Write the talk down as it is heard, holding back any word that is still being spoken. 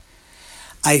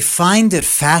I find it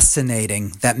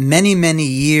fascinating that many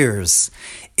years,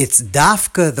 it's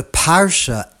Dafka, the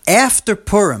Parsha, after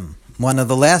Purim, one of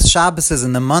the last Shabbases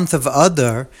in the month of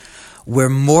Adar, where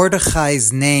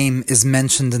Mordechai's name is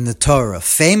mentioned in the Torah.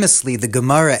 Famously, the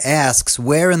Gemara asks,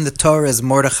 where in the Torah is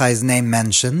Mordechai's name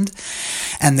mentioned?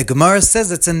 And the Gemara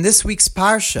says it's in this week's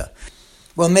Parsha.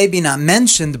 Well, maybe not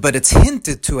mentioned, but it's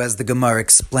hinted to, as the Gemara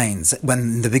explains. When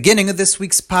in the beginning of this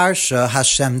week's Parsha,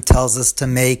 Hashem tells us to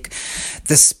make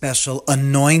the special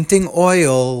anointing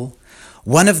oil.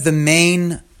 One of the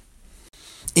main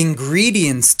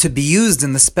ingredients to be used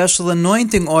in the special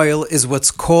anointing oil is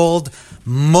what's called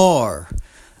mor.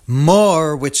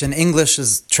 Mor, which in English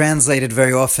is translated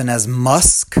very often as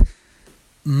musk.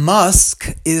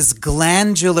 Musk is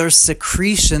glandular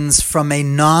secretions from a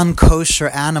non-kosher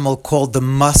animal called the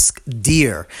musk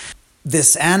deer.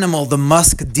 This animal, the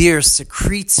musk deer,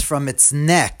 secretes from its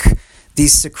neck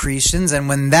these secretions, and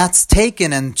when that's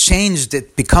taken and changed,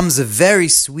 it becomes a very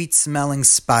sweet-smelling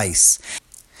spice.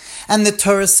 And the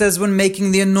Torah says when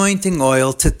making the anointing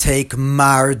oil to take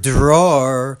mar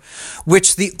dror,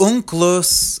 which the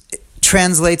Onkelos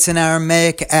translates in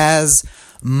Aramaic as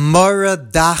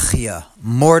Moradachia,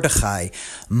 Mordechai.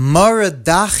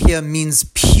 Moradachia means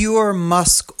pure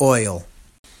musk oil.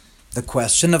 The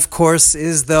question, of course,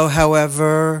 is though,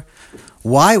 however,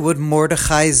 why would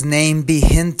Mordechai's name be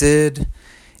hinted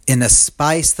in a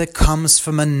spice that comes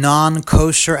from a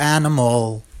non-kosher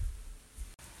animal?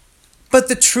 But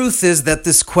the truth is that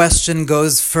this question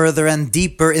goes further and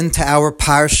deeper into our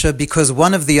Parsha, because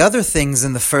one of the other things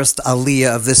in the first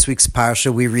Aliyah of this week's Parsha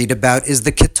we read about is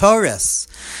the Ketores.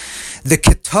 The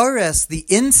Ketores, the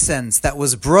incense that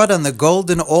was brought on the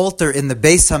golden altar in the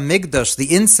Beis HaMikdash,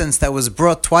 the incense that was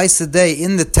brought twice a day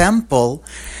in the temple,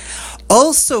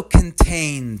 also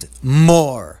contained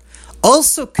more,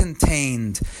 also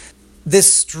contained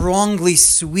this strongly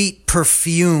sweet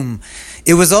perfume.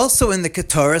 It was also in the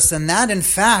Ketores, and that, in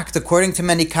fact, according to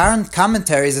many current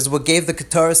commentaries, is what gave the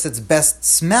Ketores its best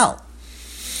smell.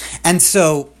 And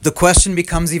so the question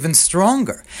becomes even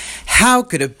stronger. How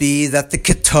could it be that the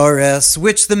Ketores,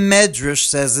 which the Medrash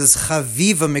says is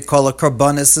Chaviva Mikol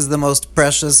HaKorbanos, is the most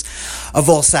precious of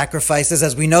all sacrifices,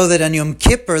 as we know that on Yom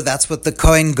Kippur, that's what the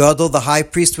Kohen Gadol, the high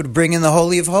priest, would bring in the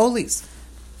Holy of Holies.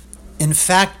 In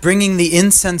fact, bringing the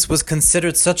incense was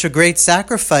considered such a great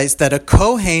sacrifice that a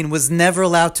Kohen was never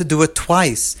allowed to do it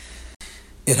twice.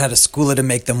 It had a skula to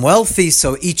make them wealthy,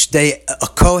 so each day a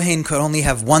Kohen could only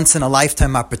have once in a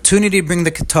lifetime opportunity to bring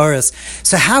the Ketores.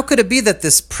 So how could it be that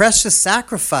this precious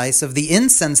sacrifice of the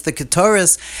incense, the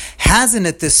Ketores, has in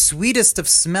it the sweetest of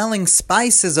smelling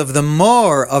spices of the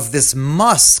mor, of this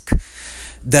musk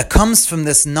that comes from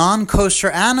this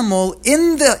non-kosher animal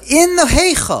in the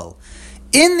Heichal?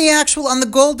 In the actual, on the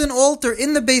golden altar,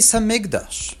 in the Beis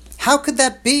HaMikdash. How could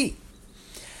that be?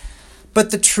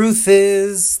 But the truth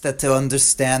is that to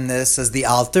understand this, as the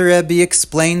Alter Rebbe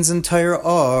explains in Torah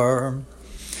Or,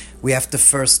 we have to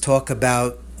first talk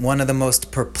about one of the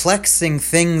most perplexing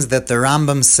things that the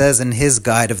Rambam says in his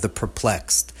Guide of the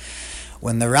Perplexed.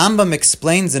 When the Rambam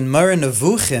explains in Moreh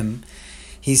Nevuchim,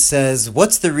 he says,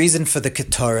 what's the reason for the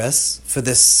Ketores, for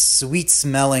this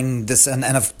sweet-smelling,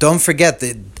 don't forget,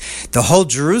 the whole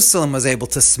Jerusalem was able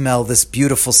to smell this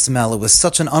beautiful smell. It was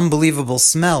such an unbelievable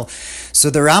smell.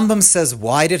 So the Rambam says,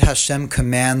 why did Hashem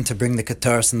command to bring the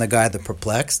Ketores in the Guide of the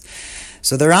Perplexed?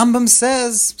 So the Rambam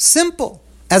says, simple,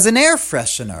 as an air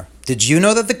freshener. Did you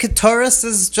know that the Ketores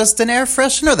is just an air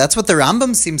freshener? That's what the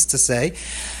Rambam seems to say.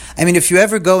 I mean, if you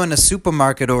ever go in a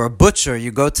supermarket or a butcher, you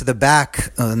go to the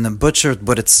back, and the butcher,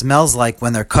 what it smells like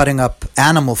when they're cutting up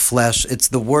animal flesh, it's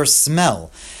the worst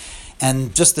smell.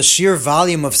 And just the sheer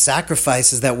volume of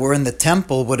sacrifices that were in the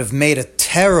temple would have made a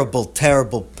terrible,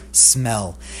 terrible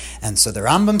smell. And so the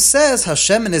Rambam says,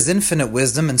 Hashem in His infinite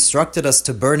wisdom instructed us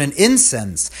to burn an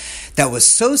incense that was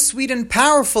so sweet and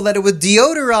powerful that it would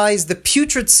deodorize the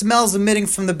putrid smells emitting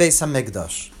from the Beis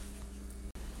HaMikdash.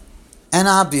 And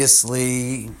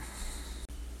obviously,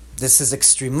 this is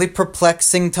extremely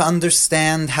perplexing to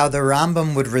understand how the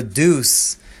Rambam would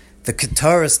reduce the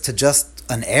Ketores to just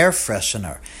an air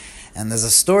freshener. And there's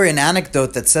a story, an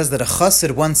anecdote that says that a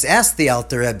chassid once asked the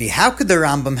Alter Rebbe, how could the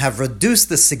Rambam have reduced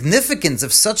the significance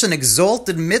of such an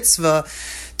exalted mitzvah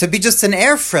to be just an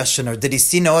air freshener? Did he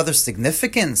see no other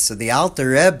significance? So the Alter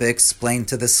Rebbe explained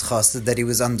to this chassid that he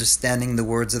was understanding the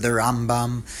words of the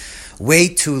Rambam way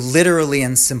too literally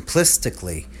and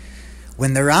simplistically.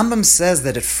 When the Rambam says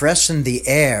that it freshened the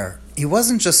air, he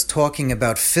wasn't just talking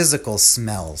about physical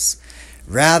smells.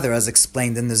 Rather, as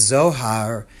explained in the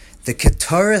Zohar, the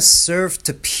Ketores served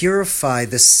to purify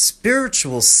the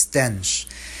spiritual stench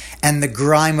and the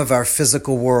grime of our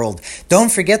physical world.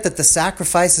 Don't forget that the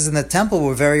sacrifices in the temple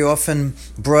were very often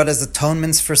brought as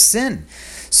atonements for sin.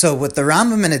 So what the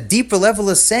Rambam in a deeper level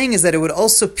is saying is that it would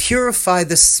also purify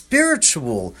the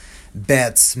spiritual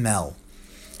bad smell.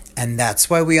 And that's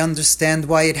why we understand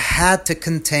why it had to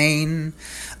contain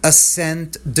a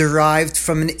scent derived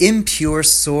from an impure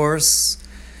source,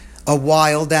 a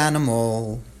wild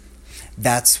animal.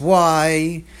 That's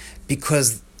why,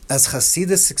 because as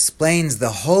Hasidus explains, the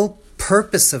whole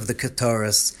purpose of the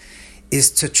Ketores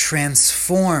is to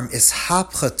transform, is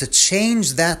hapcha, to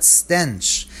change that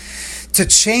stench, to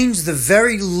change the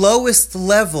very lowest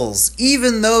levels,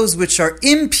 even those which are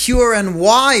impure and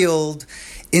wild,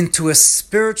 into a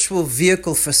spiritual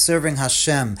vehicle for serving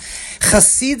Hashem.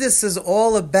 Hasidus is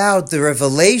all about the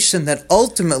revelation that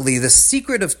ultimately the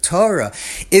secret of Torah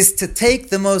is to take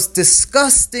the most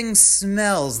disgusting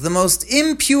smells, the most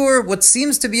impure, what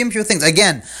seems to be impure things.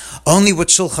 Again, only what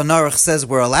Shulchan Aruch says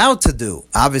we're allowed to do.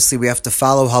 Obviously, we have to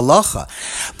follow halacha.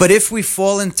 But if we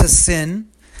fall into sin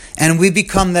and we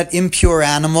become that impure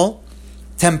animal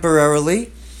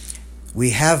temporarily,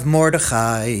 we have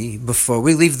Mordechai. Before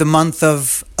we leave the month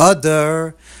of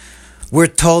Adar, we're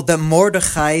told that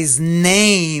Mordechai's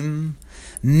name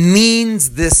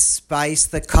means this spice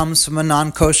that comes from a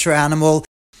non-kosher animal,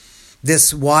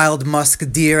 this wild musk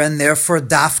deer, and therefore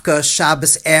Dafka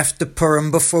Shabbos after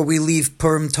Purim, before we leave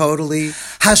Purim totally.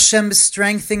 Hashem is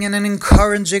strengthening and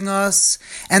encouraging us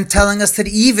and telling us that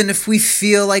even if we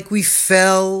feel like we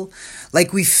fell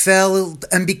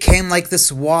and became like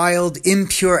this wild,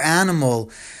 impure animal,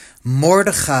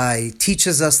 Mordechai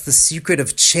teaches us the secret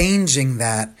of changing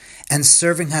that and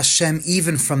serving Hashem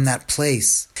even from that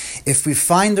place. If we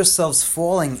find ourselves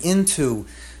falling into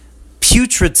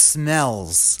putrid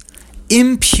smells,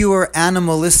 impure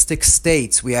animalistic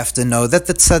states, we have to know that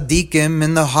the tzaddikim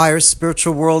in the higher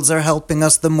spiritual worlds are helping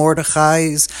us. The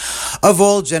Mordechais of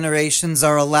all generations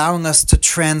are allowing us to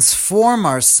transform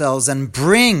ourselves and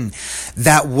bring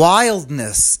that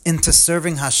wildness into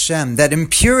serving Hashem, that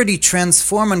impurity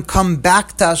transform and come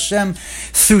back to Hashem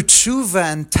through tshuva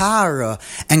and tahara,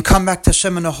 and come back to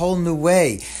Hashem in a whole new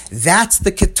way. That's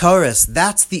the Ketores.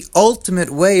 That's the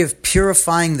ultimate way of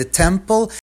purifying the temple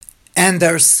and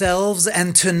ourselves,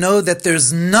 and to know that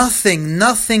there's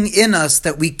nothing in us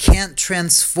that we can't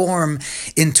transform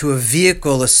into a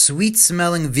vehicle, a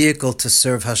sweet-smelling vehicle to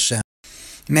serve Hashem.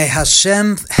 May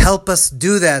Hashem help us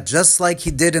do that, just like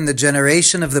He did in the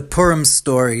generation of the Purim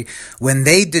story, when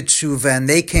they did tshuva and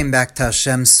they came back to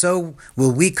Hashem. So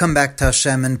will we come back to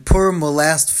Hashem, and Purim will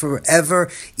last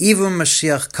forever. Even when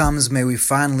Mashiach comes, may we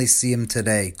finally see Him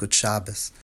today. Good Shabbos.